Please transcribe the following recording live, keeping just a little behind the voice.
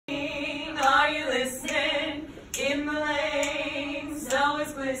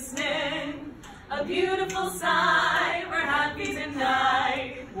a beautiful sight. We're happy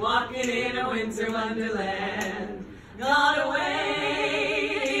tonight, walking in a winter wonderland. Gone away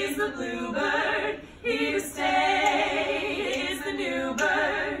is the bluebird, here to stay is the new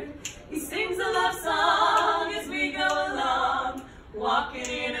bird. He sings a love song as we go along, walking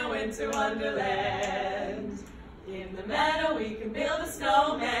in a winter wonderland. In the meadow we can build a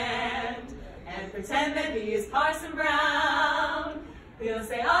snowman and pretend that he is Parson Brown. He'll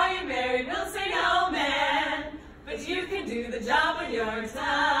say, are you married? We'll say, no, man, but you can do the job when you're in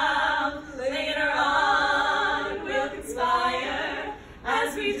town. Later on we'll conspire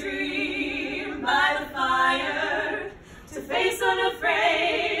as we dream by the fire to face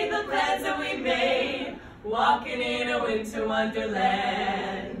unafraid the plans that we made, walking in a winter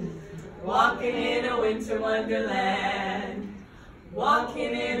wonderland, walking in a winter wonderland,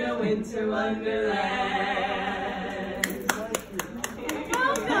 walking in a winter wonderland.